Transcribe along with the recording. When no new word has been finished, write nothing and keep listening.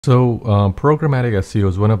Programmatic SEO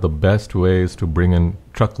is one of the best ways to bring in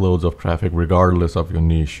truckloads of traffic regardless of your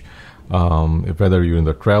niche. Whether you're in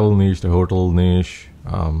the travel niche, the hotel niche,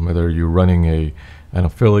 whether you're running an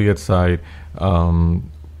affiliate site, programmatic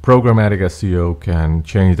SEO can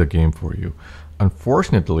change the game for you.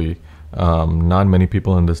 Unfortunately, not many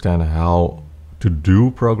people understand how to do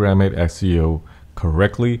programmatic SEO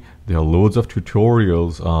correctly. There are loads of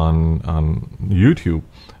tutorials on YouTube.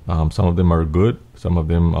 Some of them are good, some of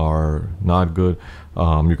them are not good.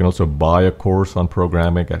 You can also buy a course on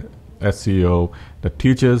programmatic SEO that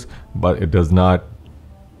teaches, but it does not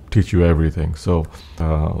teach you everything. So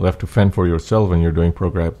left to fend for yourself when you're doing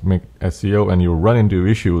programmatic SEO, and you run into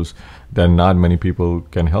issues that not many people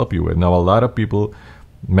can help you with. Now,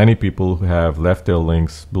 many people who have left their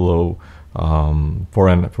links below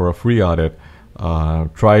for a free audit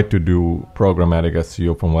tried to do programmatic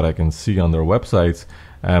SEO from what I can see on their websites,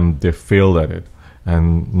 and they failed at it.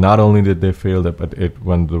 And not only did they fail that, but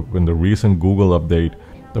when the recent Google update,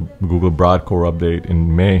 the Google Broad Core update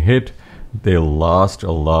in May hit, they lost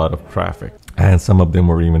a lot of traffic, and some of them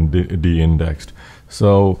were even de-indexed.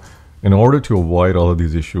 So in order to avoid all of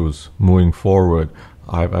these issues moving forward,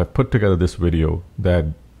 I've put together this video that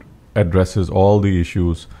addresses all the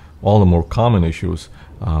issues, all the more common issues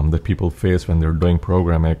that people face when they're doing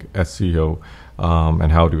programmatic SEO,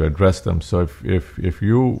 and how to address them. So if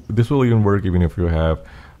you, this will even work even if you have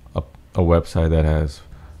a website that has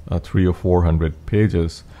 300 or 400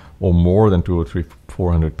 pages, or more than 200 or 300,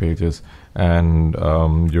 400 pages, and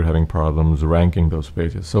you're having problems ranking those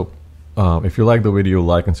pages. So if you like the video,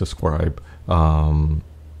 like and subscribe. Right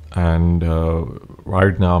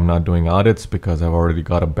now I'm not doing audits because I've already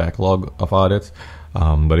got a backlog of audits.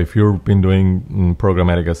 But if you've been doing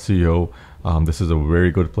programmatic SEO, this is a very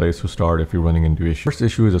good place to start if you're running into issues. First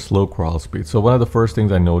issue is a slow crawl speed. So one of the first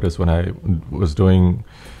things I noticed when I was doing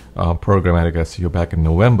programmatic SEO back in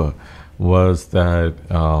November was that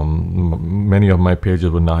many of my pages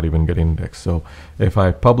would not even get indexed. So if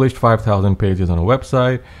I published 5,000 pages on a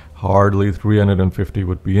website, hardly 350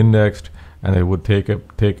 would be indexed, and it would take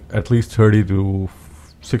at least 30 to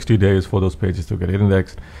 60 days for those pages to get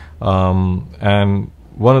indexed. And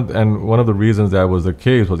one of the reasons that was the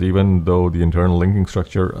case was, even though the internal linking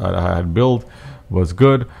structure I had built was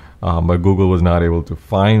good, but Google was not able to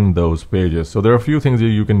find those pages. So there are a few things that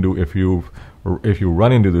you can do if you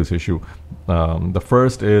run into this issue. The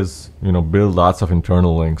first is, build lots of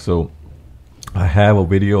internal links. So I have a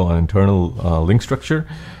video on internal link structure.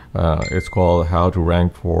 It's called How to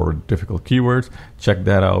Rank for Difficult Keywords. Check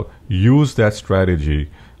that out. Use that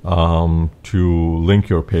strategy to link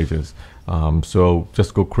your pages. So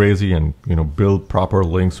just go crazy and build proper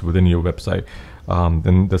links within your website.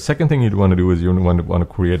 Then the second thing you'd want to do is you want to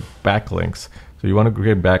create backlinks. So you want to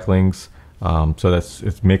create backlinks so that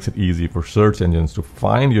it makes it easy for search engines to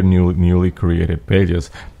find your newly created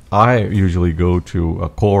pages. I usually go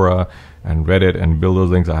to Quora and Reddit and build those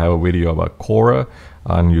links. I have a video about Quora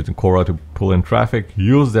and using Quora to pull in traffic.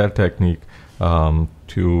 Use that technique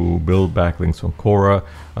to build backlinks from Quora,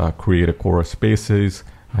 create a Quora Spaces,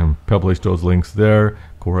 and publish those links there.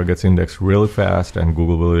 Quora gets indexed really fast, and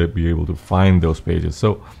Google will be able to find those pages.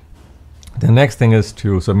 So the next thing is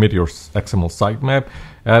to submit your XML sitemap.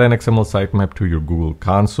 Add an XML sitemap to your Google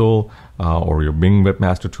console or your Bing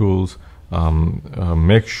Webmaster Tools.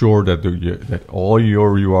 Make sure that all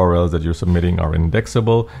your URLs that you're submitting are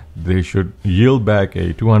indexable. They should yield back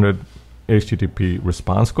a 200 HTTP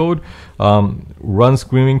response code. Run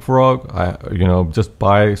Screaming Frog. Just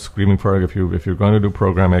buy Screaming Frog if you're going to do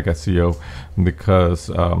programmatic SEO, because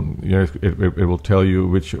it will tell you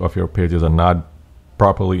which of your pages are not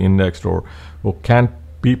properly indexed or can't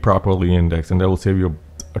be properly indexed, and that will save you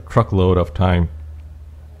a truckload of time.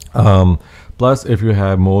 Plus, if you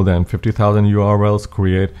have more than 50,000 URLs,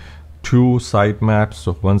 create 2 sitemaps,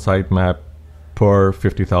 so 1 sitemap per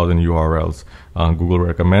 50,000 URLs. Google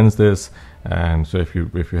recommends this, and so if you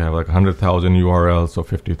have like 100,000 URLs, so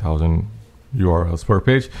 50,000 URLs per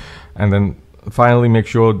page. And then finally, make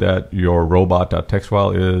sure that your robot.txt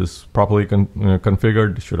file is properly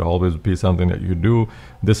configured. It should always be something that you do.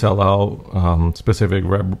 This allows specific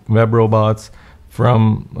web robots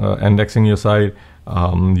from indexing your site.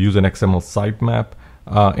 Use an XML sitemap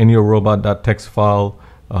in your robot.txt file,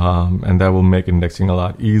 and that will make indexing a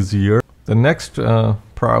lot easier. The next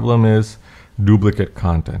problem is duplicate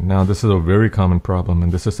content. Now, this is a very common problem,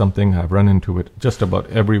 and this is something I've run into with just about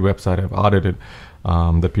every website I've audited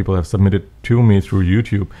that people have submitted to me through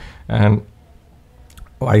YouTube. And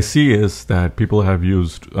what I see is that people have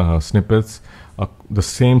used snippets, the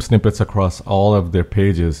same snippets across all of their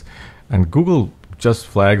pages, and Google just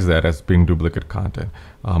flags that as being duplicate content.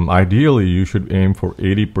 Ideally, you should aim for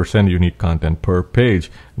 80% unique content per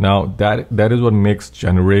page. Now, that is what makes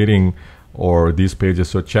generating or these pages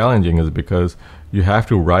so challenging, is because you have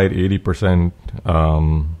to write 80%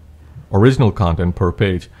 original content per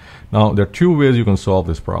page. Now, there are two ways you can solve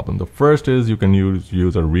this problem. The first is you can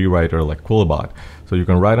use a rewriter like Quillbot. So you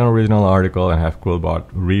can write an original article and have Quillbot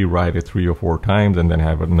rewrite it 3 or 4 times, and then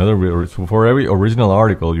have another. So for every original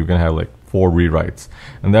article, you can have like 4 rewrites,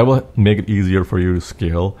 and that will make it easier for you to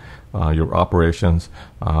scale your operations.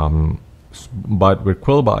 But with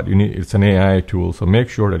Quillbot, it's an AI tool, so make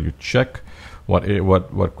sure that you check what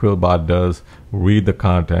Quillbot does, read the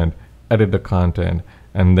content, edit the content,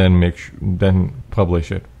 and then then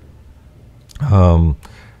publish it.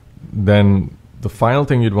 Then the final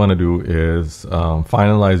thing you'd want to do is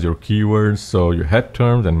finalize your keywords. So your head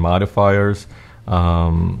terms and modifiers,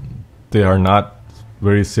 they are not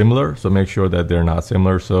very similar, so make sure that they're not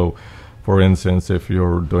similar. So for instance, if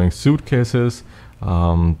you're doing suitcases,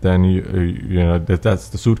 then you know that's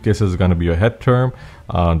the suitcases is going to be a head term.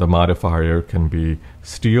 The modifier can be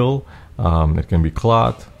steel, it can be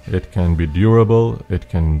cloth, it can be durable, it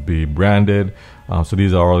can be branded. So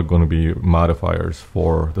these are all going to be modifiers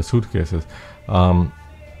for the suitcases.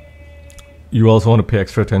 You also want to pay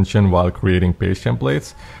extra attention while creating page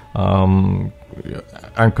templates, and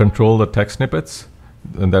control the text snippets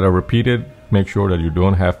that are repeated. Make sure that you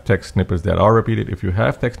don't have text snippets that are repeated. If you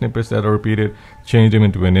have text snippets that are repeated, change them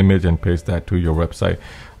into an image and paste that to your website,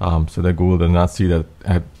 so that Google does not see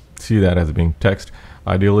that as being text.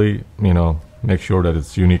 Ideally, make sure that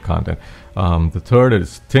it's unique content. The third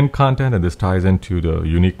is thin content, and this ties into the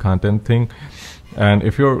unique content thing. And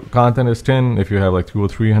if your content is thin, if you have like 200 or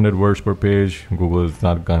 300 words per page, Google is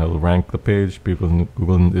not going to rank the page.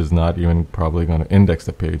 Google is not even probably going to index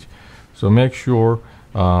the page. So make sure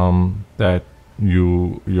that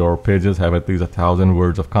your pages have at least 1,000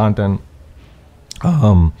 words of content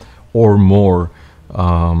or more,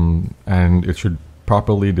 and it should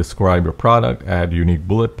properly describe your product, add unique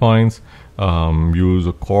bullet points, use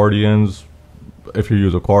accordions. If you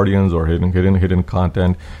use accordions or hidden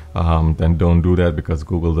content, then don't do that, because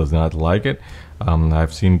Google does not like it.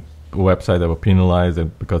 I've seen websites that were penalized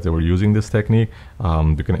because they were using this technique.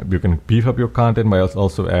 You can beef up your content by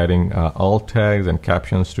also adding alt tags and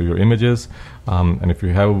captions to your images. And if you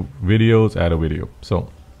have videos, add a video. So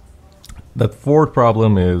the fourth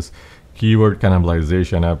problem is keyword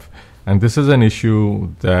cannibalization. And this is an issue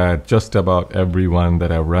that just about everyone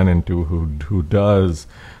that I've run into who does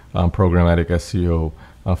programmatic SEO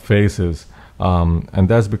faces, and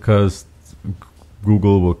that's because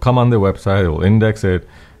Google will come on their website, it will index it,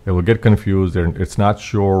 it will get confused, it's not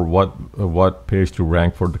sure what page to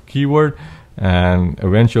rank for the keyword, and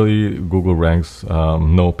eventually Google ranks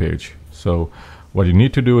no page. So what you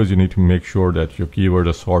need to do is you need to make sure that your keywords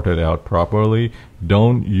are sorted out properly.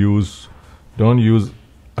 Don't use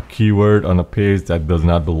a keyword on a page that does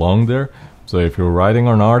not belong there. So if you're writing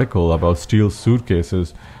an article about steel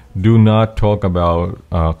suitcases, do not talk about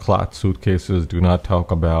cloth suitcases, do not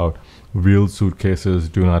talk about wheeled suitcases,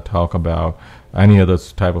 do not talk about any other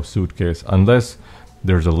type of suitcase unless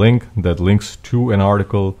there's a link that links to an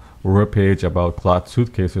article or a page about cloth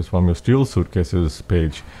suitcases from your steel suitcases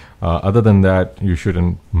page. Other than that, you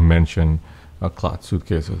shouldn't mention cloth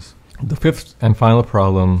suitcases. The fifth and final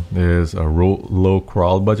problem is a low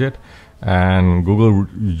crawl budget. And Google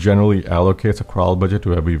generally allocates a crawl budget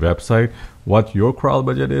to every website. What your crawl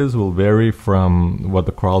budget is will vary from what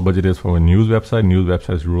the crawl budget is for a news website. News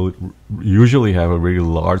websites usually have a really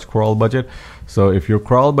large crawl budget. So if your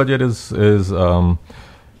crawl budget is low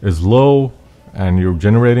and you're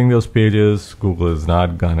generating those pages, Google is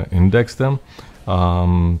not gonna index them.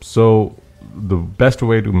 So the best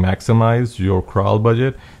way to maximize your crawl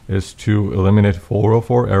budget is to eliminate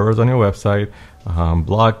 404 errors on your website,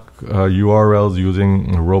 block URLs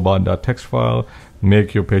using a robot.txt file,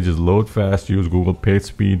 make your pages load fast, use Google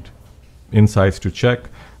PageSpeed Insights to check,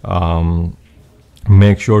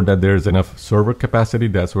 make sure that there's enough server capacity.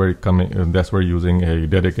 That's where using a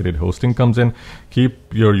dedicated hosting comes in.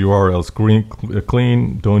 Keep your URLs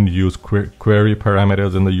clean. Don't use query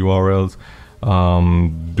parameters in the URLs.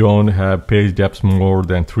 Don't have page depths more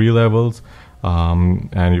than 3 levels,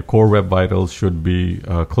 and your core web vitals should be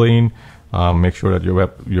clean. Make sure that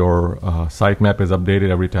your sitemap is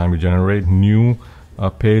updated every time you generate new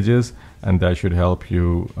pages, and that should help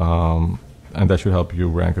you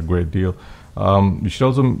rank a great deal. You should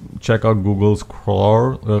also check out Google's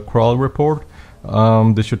crawl report.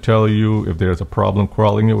 This should tell you if there's a problem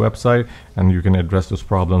crawling your website, and you can address those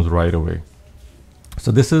problems right away.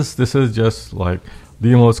 So this is just like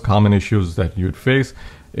the most common issues that you'd face.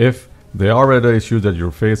 If there are other issues that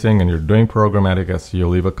you're facing and you're doing programmatic SEO,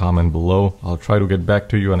 leave a comment below. I'll try to get back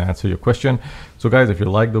to you and answer your question. So guys, if you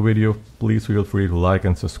like the video, please feel free to like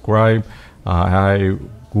and subscribe. I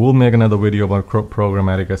will make another video about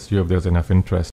programmatic SEO if there's enough interest.